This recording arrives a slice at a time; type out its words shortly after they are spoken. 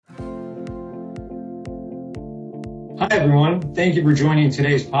Hi, everyone. Thank you for joining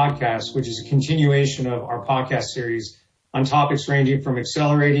today's podcast, which is a continuation of our podcast series on topics ranging from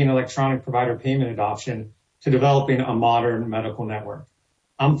accelerating electronic provider payment adoption to developing a modern medical network.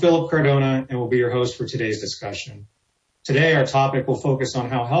 I'm Philip Cardona and will be your host for today's discussion. Today, our topic will focus on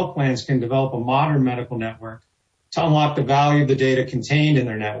how health plans can develop a modern medical network to unlock the value of the data contained in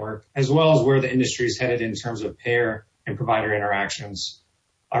their network, as well as where the industry is headed in terms of payer and provider interactions.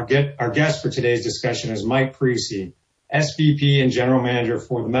 Our guest for today's discussion is Mike Parisi, SVP and General Manager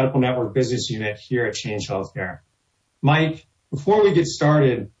for the Medical Network Business Unit here at Change Healthcare. Mike, before we get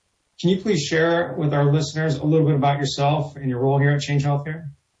started, can you please share with our listeners a little bit about yourself and your role here at Change Healthcare?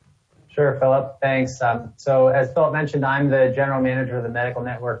 Sure, Philip. Thanks. So as Philip mentioned, I'm the General Manager of the Medical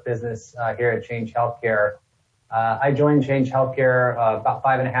Network Business here at Change Healthcare. I joined Change Healthcare about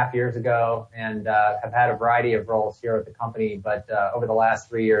 5.5 years ago and have had a variety of roles here at the company. But over the last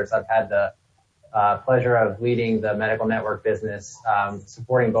 3 years, I've had the pleasure of leading the medical network business,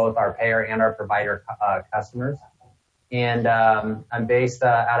 supporting both our payer and our provider customers. And I'm based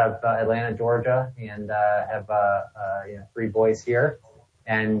out of Atlanta, Georgia, and have 3 boys here.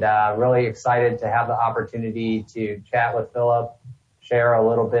 And really excited to have the opportunity to chat with Philip, share a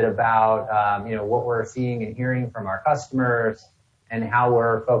little bit about what we're seeing and hearing from our customers and how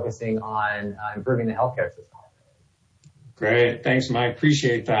we're focusing on improving the healthcare system. Great. Thanks, Mike.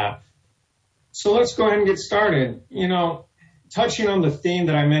 Appreciate that. So let's go ahead and get started. Touching on the theme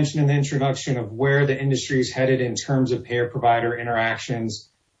that I mentioned in the introduction of where the industry is headed in terms of payer-provider interactions,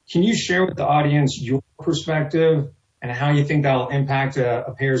 can you share with the audience your perspective and how you think that will impact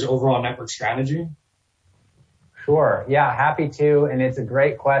a payer's overall network strategy? Sure. Yeah, happy to. And it's a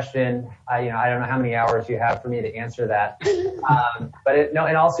great question. I don't know how many hours you have for me to answer that. But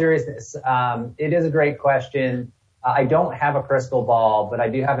in all seriousness, it is a great question. I don't have a crystal ball, but I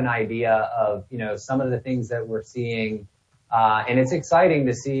do have an idea of, some of the things that we're seeing. And it's exciting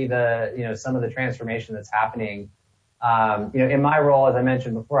to see some of the transformation that's happening. In my role, as I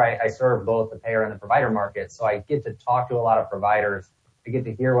mentioned before, I serve both the payer and the provider market. So I get to talk to a lot of providers. I get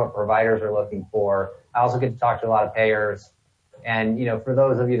to hear what providers are looking for. I also get to talk to a lot of payers. And, for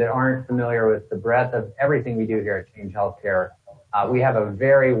those of you that aren't familiar with the breadth of everything we do here at Change Healthcare, we have a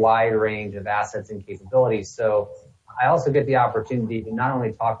very wide range of assets and capabilities. So I also get the opportunity to not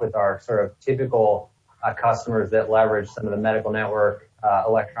only talk with our sort of typical customers that leverage some of the medical network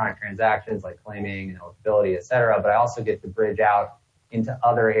electronic transactions like claiming and eligibility, et cetera, but I also get to bridge out into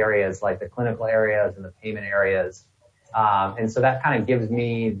other areas like the clinical areas and the payment areas. And so that kind of gives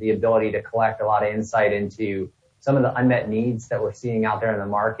me the ability to collect a lot of insight into some of the unmet needs that we're seeing out there in the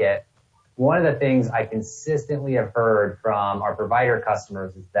market. One of the things I consistently have heard from our provider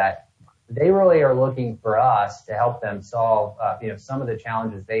customers is that they really are looking for us to help them solve, some of the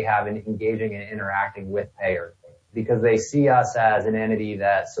challenges they have in engaging and interacting with payers, because they see us as an entity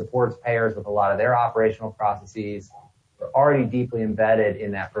that supports payers with a lot of their operational processes. We're already deeply embedded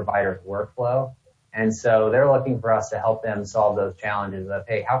in that provider's workflow. And so they're looking for us to help them solve those challenges of,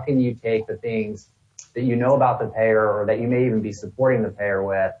 hey, how can you take the things that you know about the payer or that you may even be supporting the payer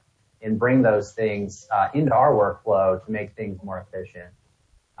with and bring those things into our workflow to make things more efficient.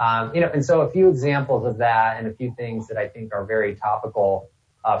 And so a few examples of that and a few things that I think are very topical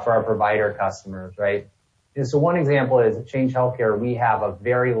for our provider customers, right? And so one example is at Change Healthcare, we have a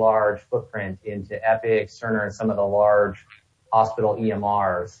very large footprint into Epic, Cerner, and some of the large hospital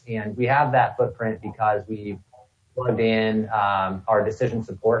EMRs. And we have that footprint because we've plugged in our decision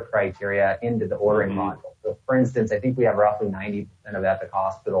support criteria into the ordering module. So for instance, I think we have roughly 90% of Epic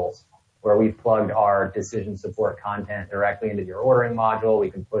hospitals where we've plugged our decision support content directly into your ordering module. We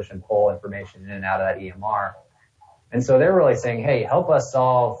can push and pull information in and out of that EMR. And so they're really saying, hey, help us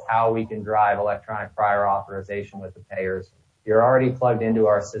solve how we can drive electronic prior authorization with the payers. You're already plugged into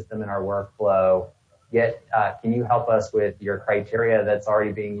our system and our workflow. Yet, can you help us with your criteria that's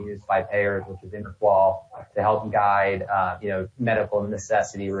already being used by payers, which is interqual, to help guide, medical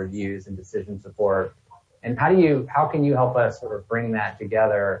necessity reviews and decision support? And how can you help us sort of bring that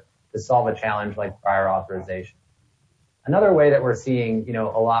together to solve a challenge like prior authorization? Another way that we're seeing, a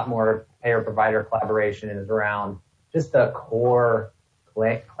lot more payer-provider collaboration is around just the core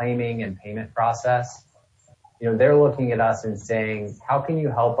claiming and payment process. They're looking at us and saying, how can you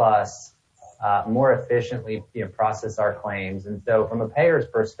help us more efficiently process our claims? And so from a payer's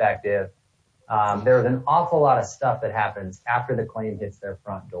perspective, there's an awful lot of stuff that happens after the claim hits their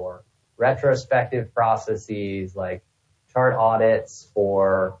front door. Retrospective processes like chart audits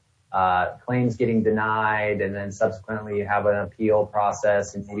for claims getting denied, and then subsequently you have an appeal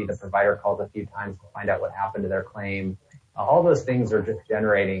process and maybe the provider calls a few times to find out what happened to their claim. All those things are just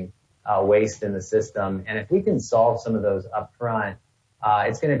generating waste in the system. And if we can solve some of those upfront,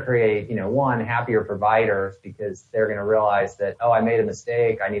 it's going to create, one, happier providers because they're going to realize that, oh, I made a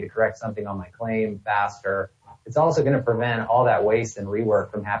mistake. I need to correct something on my claim faster. It's also going to prevent all that waste and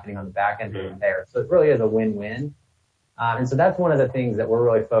rework from happening on the back end of the payer. So it really is a win-win. And so that's one of the things that we're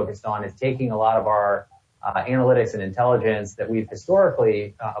really focused on is taking a lot of our analytics and intelligence that we've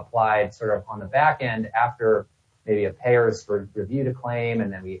historically applied sort of on the back end after maybe a payer's reviewed a claim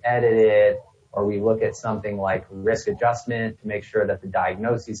and then we edit it, or we look at something like risk adjustment to make sure that the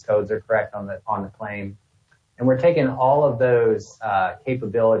diagnosis codes are correct on the claim. And we're taking all of those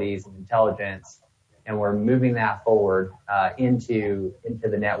capabilities and intelligence and we're moving that forward into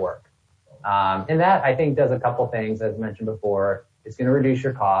the network. And that, I think, does a couple things, as mentioned before. It's going to reduce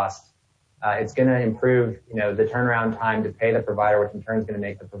your cost. It's going to improve, the turnaround time to pay the provider, which in turn is going to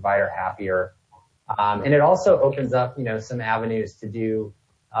make the provider happier. And it also opens up, some avenues to do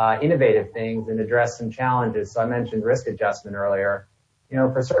innovative things and address some challenges. So I mentioned risk adjustment earlier.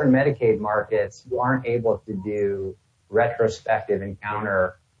 For certain Medicaid markets, you aren't able to do retrospective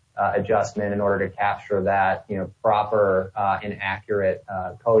encounter adjustment in order to capture that, proper and accurate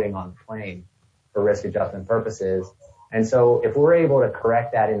coding on the claim for risk adjustment purposes. And so if we're able to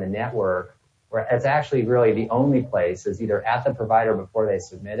correct that in the network, where it's actually really the only place is either at the provider before they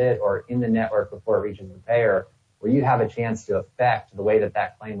submit it or in the network before it reaches the payer, where you have a chance to affect the way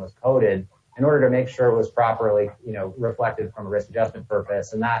that claim was coded in order to make sure it was properly, reflected from a risk adjustment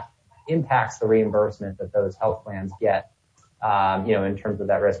purpose. And that impacts the reimbursement that those health plans get, in terms of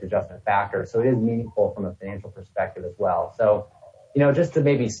that risk adjustment factor. So it is meaningful from a financial perspective as well. So, just to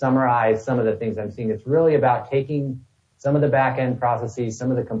maybe summarize some of the things I'm seeing, it's really about taking some of the back end processes,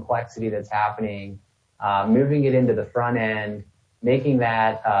 some of the complexity that's happening, moving it into the front end, making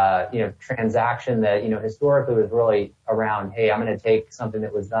that, transaction that, historically was really around, hey, I'm going to take something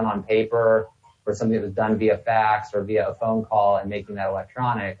that was done on paper or something that was done via fax or via a phone call and making that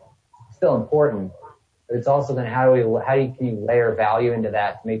electronic. It's still important, but it's also then how can you layer value into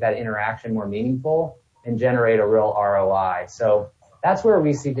that to make that interaction more meaningful and generate a real ROI? So that's where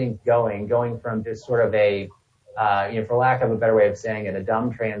we see things going from just sort of a, for lack of a better way of saying it, a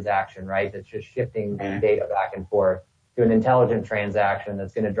dumb transaction, right? That's just shifting data back and forth to an intelligent transaction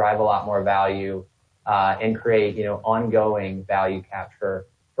that's going to drive a lot more value, and create, ongoing value capture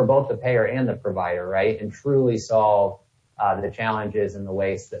for both the payer and the provider, right? And truly solve, the challenges and the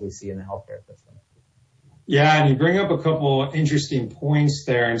waste that we see in the healthcare system. Yeah, and you bring up a couple interesting points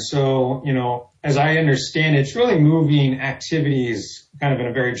there. And so, as I understand it, it's really moving activities kind of in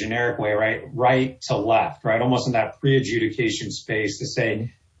a very generic way, right to left, right? Almost in that pre-adjudication space to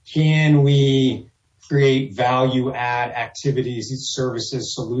say, can we create value add activities,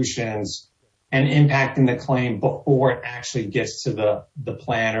 services, solutions, and impacting the claim before it actually gets to the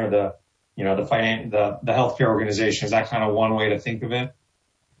plan or the healthcare organization? Is that kind of one way to think of it?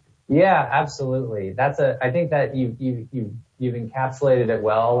 Yeah, absolutely. I think that you've encapsulated it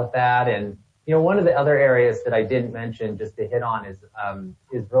well with that. And, one of the other areas that I didn't mention just to hit on is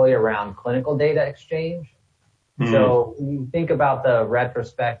really around clinical data exchange. Mm-hmm. So when you think about the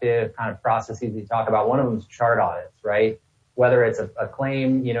retrospective kind of processes you talk about, one of them is chart audits, right? Whether it's a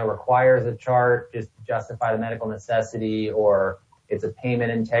claim, requires a chart just to justify the medical necessity, or it's a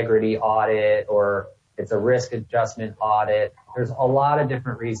payment integrity audit, or it's a risk adjustment audit. There's a lot of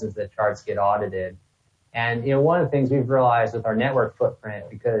different reasons that charts get audited. And, one of the things we've realized with our network footprint,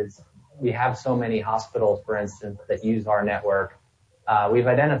 because we have so many hospitals, for instance, that use our network, we've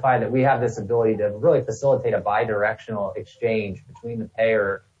identified that we have this ability to really facilitate a bi-directional exchange between the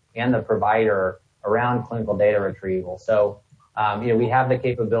payer and the provider around clinical data retrieval. So, we have the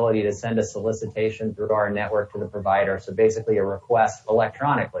capability to send a solicitation through our network to the provider. So basically a request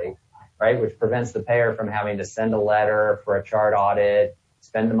electronically, right, which prevents the payer from having to send a letter for a chart audit,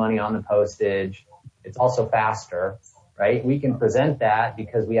 spend the money on the postage. It's also faster, right? We can present that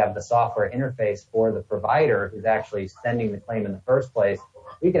because we have the software interface for the provider who's actually sending the claim in the first place.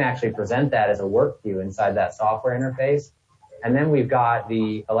 We can actually present that as a work queue inside that software interface. And then we've got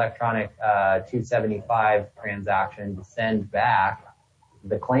the electronic 275 transaction to send back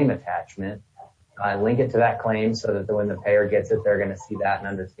the claim attachment, link it to that claim so that when the payer gets it, they're going to see that and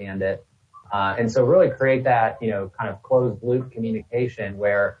understand it. And so really create that, kind of closed loop communication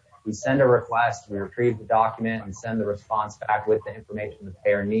where we send a request, we retrieve the document and send the response back with the information the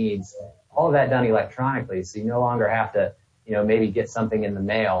payer needs. All of that done electronically. So you no longer have to, maybe get something in the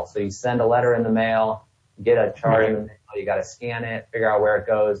mail. So you send a letter in the mail, get a chart in the mail, you got to scan it, figure out where it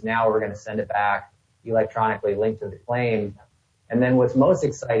goes. Now we're going to send it back electronically linked to the claim. And then what's most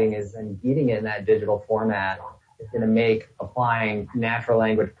exciting is then getting it in that digital format is going to make applying natural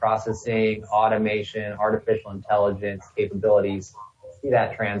language processing, automation, artificial intelligence capabilities see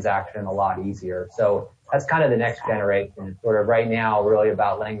that transaction a lot easier. So that's kind of the next generation. It's sort of right now really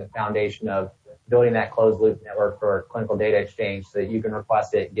about laying the foundation of building that closed loop network for clinical data exchange so that you can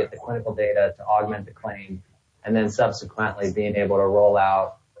request it, get the clinical data to augment the claim, and then subsequently being able to roll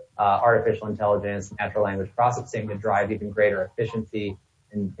out artificial intelligence, natural language processing to drive even greater efficiency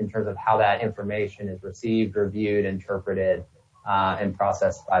in terms of how that information is received, reviewed, interpreted, and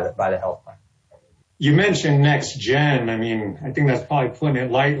processed by the health plan. You mentioned next gen. I mean, I think that's probably putting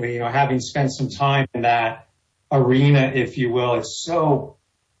it lightly. Having spent some time in that arena, if you will, it's so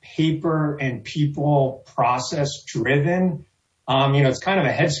paper and people process driven. It's kind of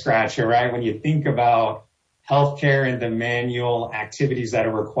a head scratcher, right? When you think about healthcare and the manual activities that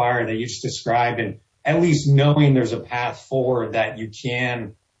are required that you just described, and at least knowing there's a path forward that you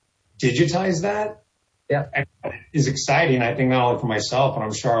can digitize that. Yeah, is exciting, I think, not only for myself, but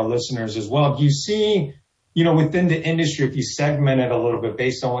I'm sure our listeners as well. Do you see, within the industry, if you segment it a little bit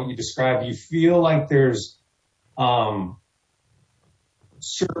based on what you described, do you feel like there's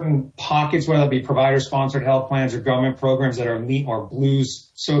certain pockets, whether it be provider-sponsored health plans or government programs that are or blues,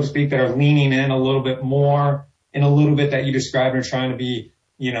 so to speak, that are leaning in a little bit more in a little bit that you described and trying to be,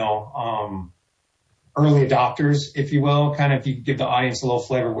 early adopters, if you will, kind of if you give the audience a little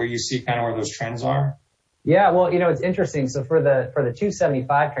flavor where you see kind of where those trends are? Yeah, well, it's interesting. So for the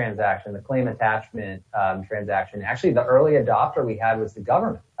 275 transaction, the claim attachment transaction, actually the early adopter we had was the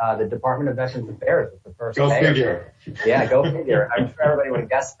government. The Department of Veterans Affairs was the first. Go figure. Yeah, go figure. I'm sure everybody would have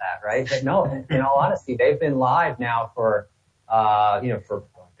guessed that, right? But no, in all honesty, they've been live now for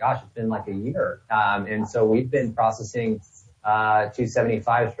it's been like a year. And so we've been processing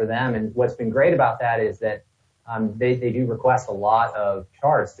 275s for them. And what's been great about that is that they do request a lot of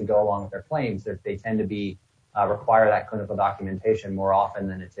charts to go along with their claims. They tend to be require that clinical documentation more often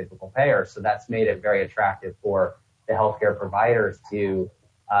than a typical payer. So that's made it very attractive for the healthcare providers to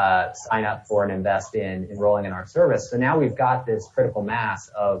sign up for and invest in enrolling in our service. So now we've got this critical mass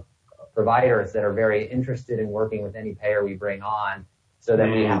of providers that are very interested in working with any payer we bring on so that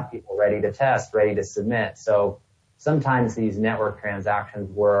we have people ready to test, ready to submit. So sometimes these network transactions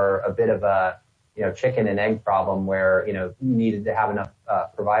were a bit of a chicken and egg problem where, you needed to have enough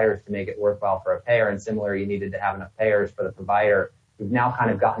providers to make it worthwhile for a payer. And similarly, you needed to have enough payers for the provider. We've now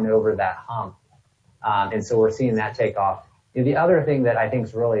kind of gotten over that hump. And so we're seeing that take off. The other thing that I think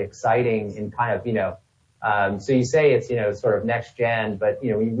is really exciting and kind of, so you say it's, sort of next gen, but,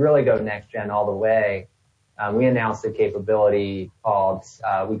 we really go next gen all the way. We announced a capability called,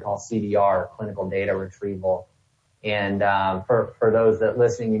 we call CDR, clinical data retrieval. And for those that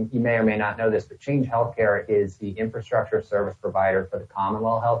listening, you may or may not know this, but Change Healthcare is the infrastructure service provider for the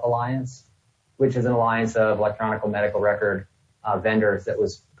Commonwealth Health Alliance, which is an alliance of electronic medical record vendors that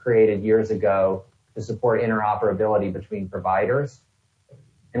was created years ago to support interoperability between providers.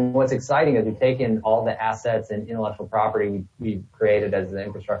 And what's exciting is we've taken all the assets and intellectual property we've created as the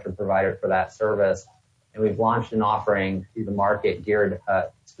infrastructure provider for that service, and we've launched an offering to the market geared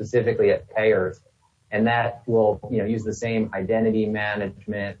specifically at payers. And that will, use the same identity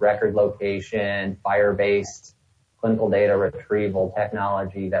management, record location, FHIR-based clinical data retrieval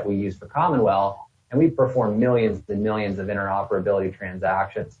technology that we use for Commonwealth. And we perform millions and millions of interoperability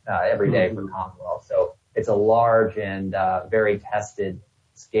transactions every day for Commonwealth. So it's a large and very tested,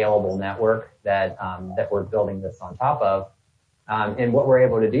 scalable network that we're building this on top of. And what we're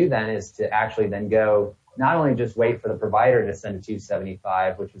able to do then is to actually then go not only just wait for the provider to send a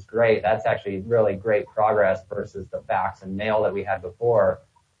 275, which is great. That's actually really great progress versus the fax and mail that we had before.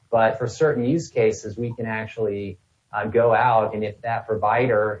 But for certain use cases, we can actually go out, and if that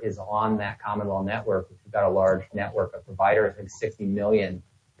provider is on that Commonwealth network, which we've got a large network of providers, I think 60 million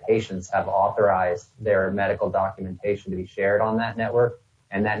patients have authorized their medical documentation to be shared on that network,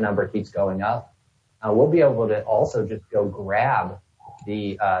 and that number keeps going up. We'll be able to also just go grab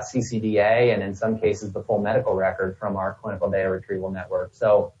the CCDA and in some cases the full medical record from our clinical data retrieval network.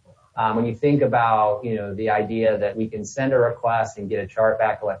 So when you think about, the idea that we can send a request and get a chart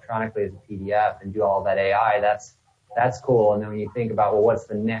back electronically as a PDF and do all that AI, that's cool. And then when you think about, well, what's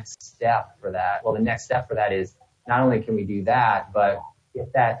the next step for that? Well, the next step for that is not only can we do that, but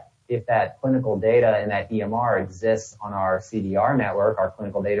if that clinical data and that EMR exists on our CDR network, our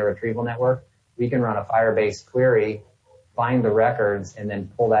clinical data retrieval network, we can run a FHIR-based query, find the records, and then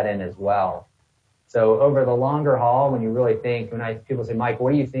pull that in as well. So over the longer haul, when you really think, people say, Mike,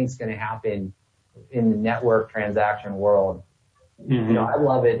 what do you think is going to happen in the network transaction world? I'd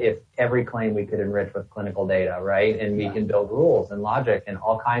love it if every claim we could enrich with clinical data, right? And we can build rules and logic and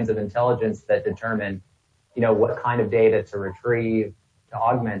all kinds of intelligence that determine what kind of data to retrieve to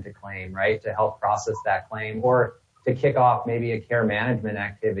augment a claim, right? To help process that claim or to kick off maybe a care management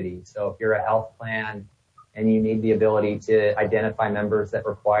activity. So if you're a health plan and you need the ability to identify members that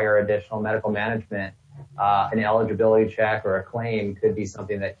require additional medical management, an eligibility check or a claim could be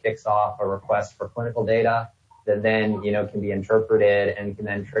something that kicks off a request for clinical data that then, can be interpreted and can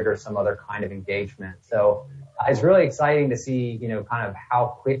then trigger some other kind of engagement. So it's really exciting to see, kind of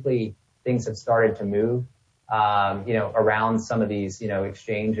how quickly things have started to move, around some of these,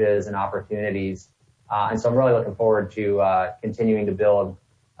 exchanges and opportunities. And so I'm really looking forward to continuing to build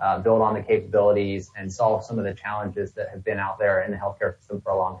on the capabilities and solve some of the challenges that have been out there in the healthcare system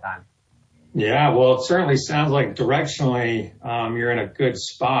for a long time. Yeah, well, it certainly sounds like directionally you're in a good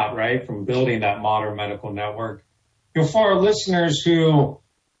spot, right, from building that modern medical network. For our listeners who,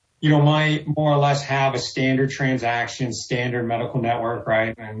 might more or less have a standard transaction, standard medical network,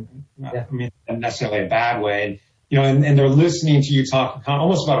 right? And I mean, not necessarily a bad way, and they're listening to you talk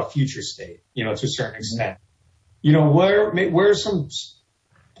almost about a future state, to a certain extent. Where are some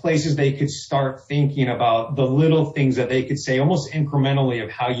places they could start thinking about the little things that they could say almost incrementally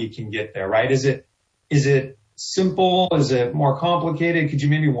of how you can get there, right? Is it simple? Is it more complicated? Could you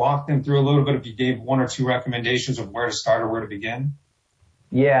maybe walk them through a little bit if you gave one or two recommendations of where to start or where to begin?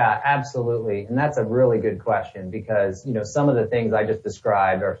 Yeah, absolutely. And that's a really good question because, some of the things I just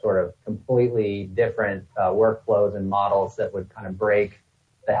described are sort of completely different workflows and models that would kind of break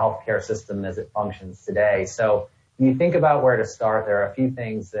the healthcare system as it functions today. So when you think about where to start, there are a few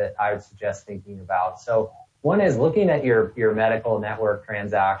things that I would suggest thinking about. So one is looking at your medical network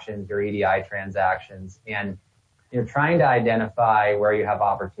transactions, your EDI transactions, and trying to identify where you have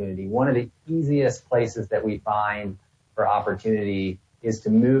opportunity. One of the easiest places that we find for opportunity is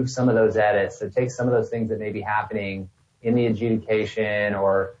to move some of those edits. So take some of those things that may be happening in the adjudication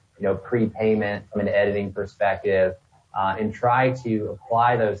or, prepayment from an editing perspective, and try to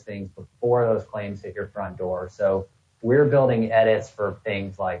apply those things before those claims hit your front door. So we're building edits for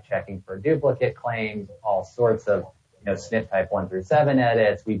things like checking for duplicate claims, all sorts of, SNP type 1 through 7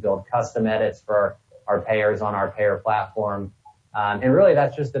 edits. We build custom edits for our payers on our payer platform. And really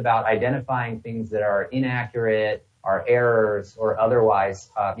that's just about identifying things that are inaccurate, are errors, or otherwise,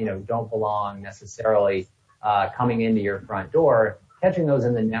 don't belong necessarily coming into your front door, catching those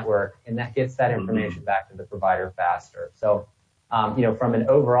in the network, and that gets that information back to the provider faster. So, from an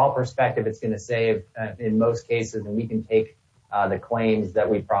overall perspective, it's going to save in most cases, and we can take the claims that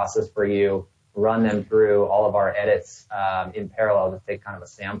we process for you, run them through all of our edits in parallel to take kind of a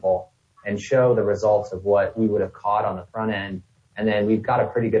sample and show the results of what we would have caught on the front end. And then we've got a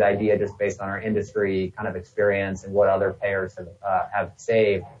pretty good idea just based on our industry kind of experience and what other payers have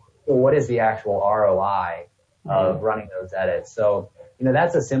saved. So what is the actual ROI of running those edits? So,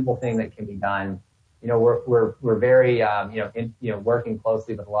 that's a simple thing that can be done. We're very, working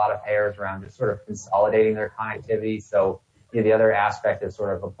closely with a lot of payers around just sort of consolidating their connectivity. So, the other aspect of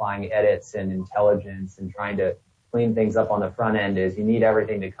sort of applying edits and intelligence and trying to clean things up on the front end is you need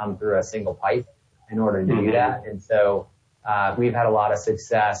everything to come through a single pipe in order to do that. And so, we've had a lot of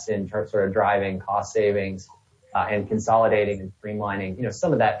success in sort of driving cost savings and consolidating and streamlining,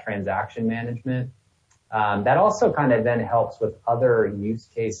 some of that transaction management. That also kind of then helps with other use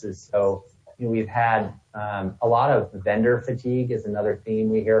cases. So we've had a lot of vendor fatigue is another theme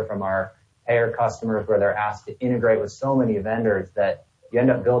we hear from our payer customers where they're asked to integrate with so many vendors that you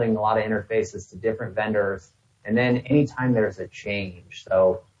end up building a lot of interfaces to different vendors. And then anytime there's a change,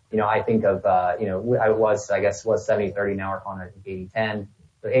 so I think of, I was 70-30, now we're calling it 80-10.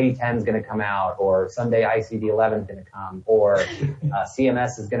 So 80-10 is going to come out, or someday ICD-11 is going to come, or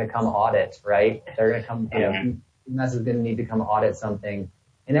CMS is going to come audit, right? They're going to come, CMS is going to need to come audit something.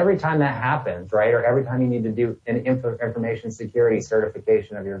 And every time that happens, right, or every time you need to do an information security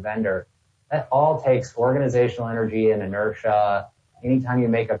certification of your vendor, that all takes organizational energy and inertia. Anytime you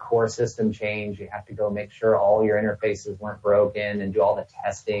make a core system change, you have to go make sure all your interfaces weren't broken and do all the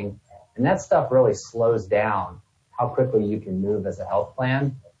testing. And that stuff really slows down how quickly you can move as a health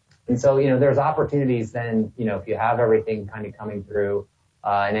plan. And so, there's opportunities then, if you have everything kind of coming through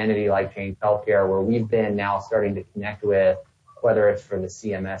an entity like Change Healthcare, where we've been now starting to connect with, whether it's for the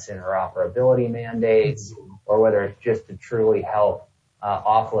CMS interoperability mandates or whether it's just to truly help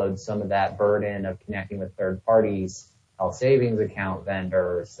offload some of that burden of connecting with third parties, health savings account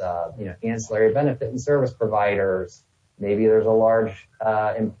vendors, ancillary benefit and service providers. Maybe there's a large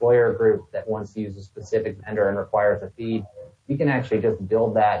employer group that wants to use a specific vendor and requires a fee. You can actually just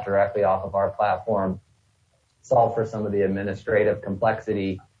build that directly off of our platform, solve for some of the administrative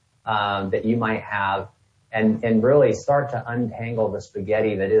complexity that you might have, and really start to untangle the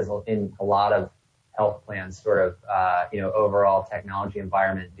spaghetti that is in a lot of health plan sort of, overall technology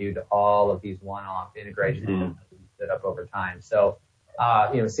environment due to all of these one-off integrations that we stood up over time. So,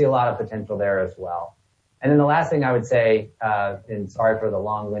 see a lot of potential there as well. And then the last thing I would say, and sorry for the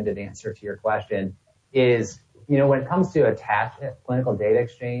long-winded answer to your question, is, when it comes to clinical data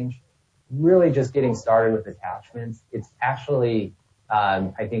exchange, really just getting started with attachments, it's actually,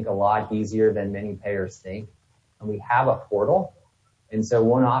 I think, a lot easier than many payers think. And we have a portal. And so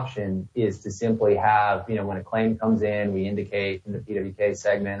one option is to simply have, when a claim comes in, we indicate in the PWK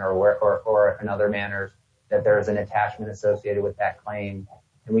segment or in other manners that there is an attachment associated with that claim.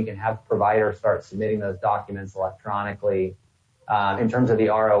 And we can have providers start submitting those documents electronically. In terms of the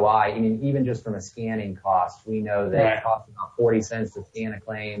ROI, even just from a scanning cost, we know that it costs about 40 cents to scan a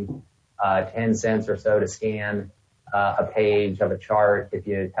claim, 10 cents or so to scan a page of a chart. If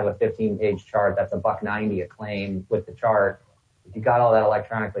you have a 15-page chart, that's $1.90 a claim with the chart. If you got all that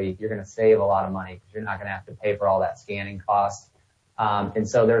electronically, you're going to save a lot of money because you're not going to have to pay for all that scanning cost. And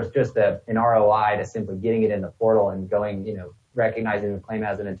so there's just an ROI to simply getting it in the portal and going, recognizing the claim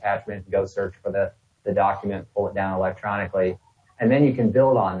as an attachment, go search for the document, pull it down electronically. And then you can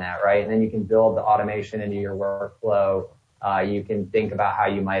build on that, right? And then you can build the automation into your workflow. You can think about how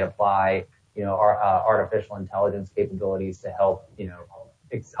you might apply, artificial intelligence capabilities to help,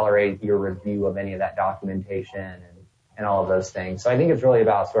 accelerate your review of any of that documentation and all of those things. So I think it's really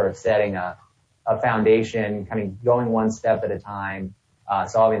about sort of setting a foundation, kind of going one step at a time,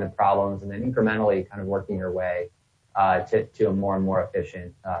 solving the problems, and then incrementally kind of working your way to a more and more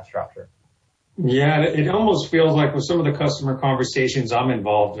efficient structure. Yeah, it almost feels like with some of the customer conversations I'm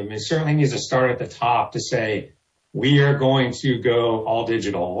involved in, it certainly needs to start at the top to say, we are going to go all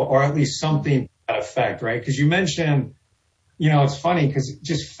digital, or at least something to that effect, right? Because you mentioned, it's funny because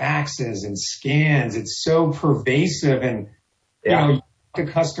just faxes and scans, it's so pervasive, and, you to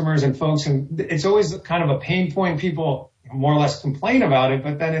customers and folks, and it's always kind of a pain point. People more or less complain about it,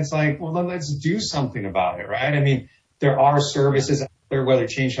 but then it's like, well, then let's do something about it, right? I mean, there are services out there, whether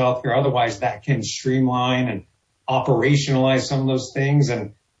Change Healthcare or otherwise, that can streamline and operationalize some of those things.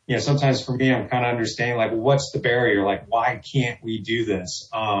 And, sometimes for me, I'm kind of understanding, like, what's the barrier? Like, why can't we do this?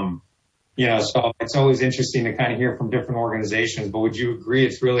 So it's always interesting to kind of hear from different organizations, but would you agree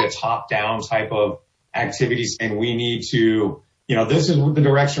it's really a top-down type of activity saying we need to, this is the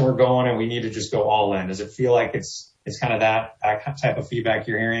direction we're going and we need to just go all in? Does it feel like it's kind of that type of feedback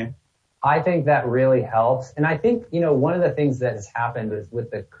you're hearing? I think that really helps. And I think, one of the things that has happened is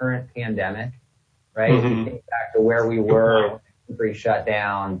with the current pandemic, right? If you think back to where we were pre-shut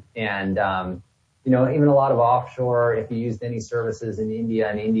down and, even a lot of offshore, if you used any services in India,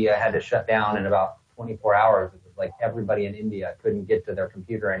 and India had to shut down in about 24 hours, it was like everybody in India couldn't get to their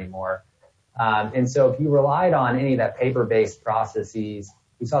computer anymore. And so if you relied on any of that paper-based processes,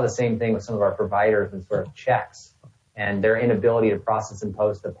 we saw the same thing with some of our providers and sort of checks and their inability to process and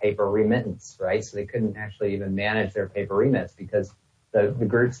post a paper remittance, right? So they couldn't actually even manage their paper remits because the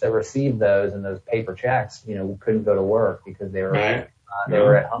groups that received those and those paper checks, couldn't go to work because they were at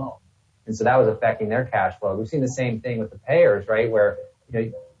home. And so that was affecting their cash flow. We've seen the same thing with the payers, right? Where,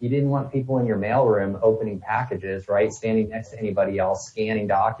 you didn't want people in your mailroom opening packages, right? Standing next to anybody else, scanning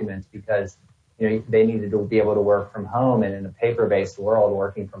documents because, they needed to be able to work from home. And in a paper-based world,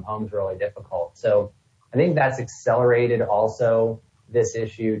 working from home is really difficult. So I think that's accelerated also this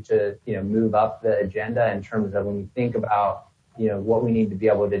issue to, move up the agenda in terms of when you think about, what we need to be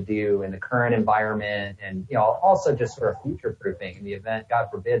able to do in the current environment and, also just sort of future-proofing in the event, God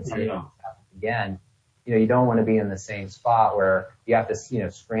forbid, something happens again. You don't want to be in the same spot where you have to,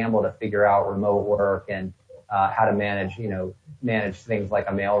 scramble to figure out remote work and how to manage things like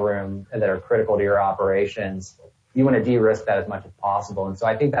a mailroom that are critical to your operations. You want to de-risk that as much as possible. And so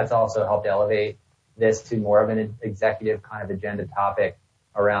I think that's also helped elevate this to more of an executive kind of agenda topic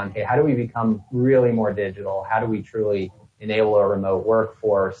around, hey, how do we become really more digital? How do we truly enable a remote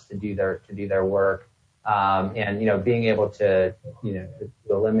workforce to do their work? And, being able to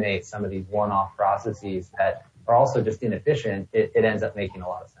eliminate some of these one-off processes that are also just inefficient, it ends up making a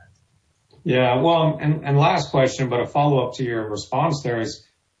lot of sense. Yeah, well, and last question, but a follow-up to your response there is,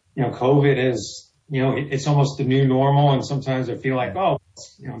 COVID is, it's almost the new normal. And sometimes I feel like,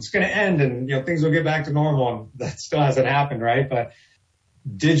 it's going to end and, things will get back to normal. And that still hasn't happened, right? But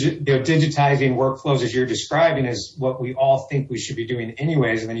digitizing workflows as you're describing is what we all think we should be doing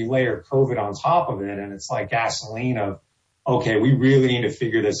anyways. And then you layer COVID on top of it and it's like gasoline of, okay, we really need to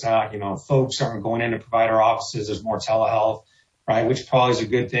figure this out. Folks aren't going into provider offices. There's more telehealth, right? Which probably is a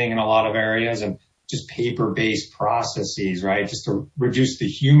good thing in a lot of areas, and just paper-based processes, right? Just to reduce the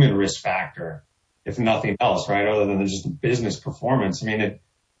human risk factor, if nothing else, right? Other than just the business performance. I mean,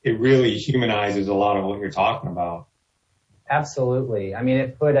 it really humanizes a lot of what you're talking about. Absolutely. I mean,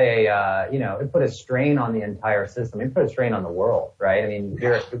 it put a strain on the entire system. It put a strain on the world, right? I mean,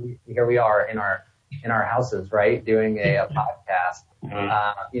 here we are in our houses, right, doing a podcast.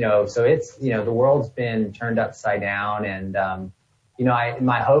 So it's, the world's been turned upside down, and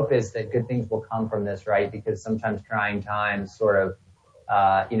my hope is that good things will come from this, right? Because sometimes trying times sort of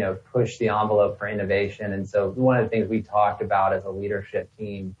push the envelope for innovation. And so one of the things we talked about as a leadership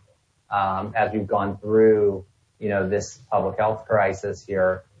team, as we've gone through, this public health crisis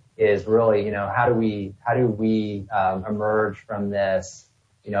here, is really, how do we emerge from this,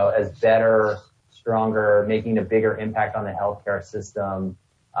 as better, stronger, making a bigger impact on the healthcare system.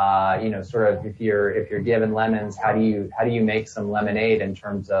 Sort of if you're given lemons, how do you make some lemonade in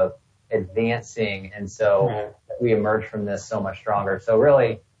terms of advancing? And so we emerge from this so much stronger. So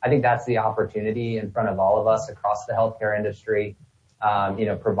really, I think that's the opportunity in front of all of us across the healthcare industry.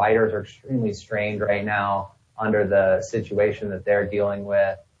 Providers are extremely strained right now under the situation that they're dealing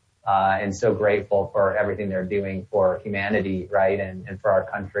with, and so grateful for everything they're doing for humanity, right, and for our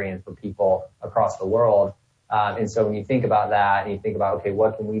country and for people across the world. And so when you think about that and you think about, okay,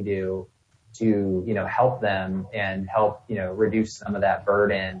 what can we do to, help them and help, reduce some of that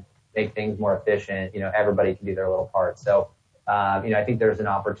burden, make things more efficient, everybody can do their little part. So, I think there's an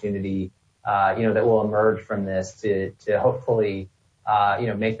opportunity, that will emerge from this to hopefully,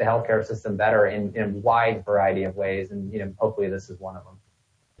 make the healthcare system better in a wide variety of ways. And, hopefully this is one of them.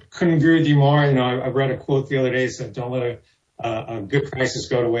 Couldn't agree with you more. I read a quote the other day that said, don't let a good crisis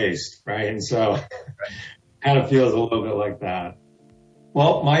go to waste, right? And so kind of feels a little bit like that.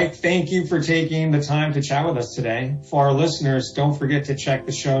 Well, Mike, thank you for taking the time to chat with us today. For our listeners, don't forget to check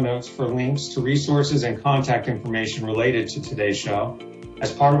the show notes for links to resources and contact information related to today's show.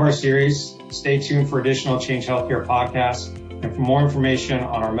 As part of our series, stay tuned for additional Change Healthcare podcasts. And for more information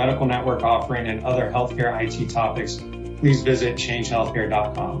on our medical network offering and other healthcare IT topics, please visit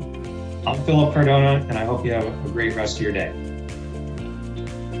changehealthcare.com. I'm Philip Cardona, and I hope you have a great rest of your day.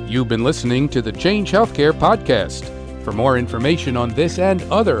 You've been listening to the Change Healthcare podcast. For more information on this and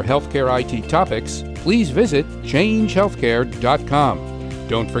other healthcare IT topics, please visit changehealthcare.com.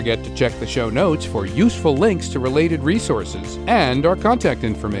 Don't forget to check the show notes for useful links to related resources and our contact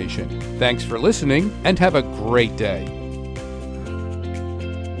information. Thanks for listening, and have a great day.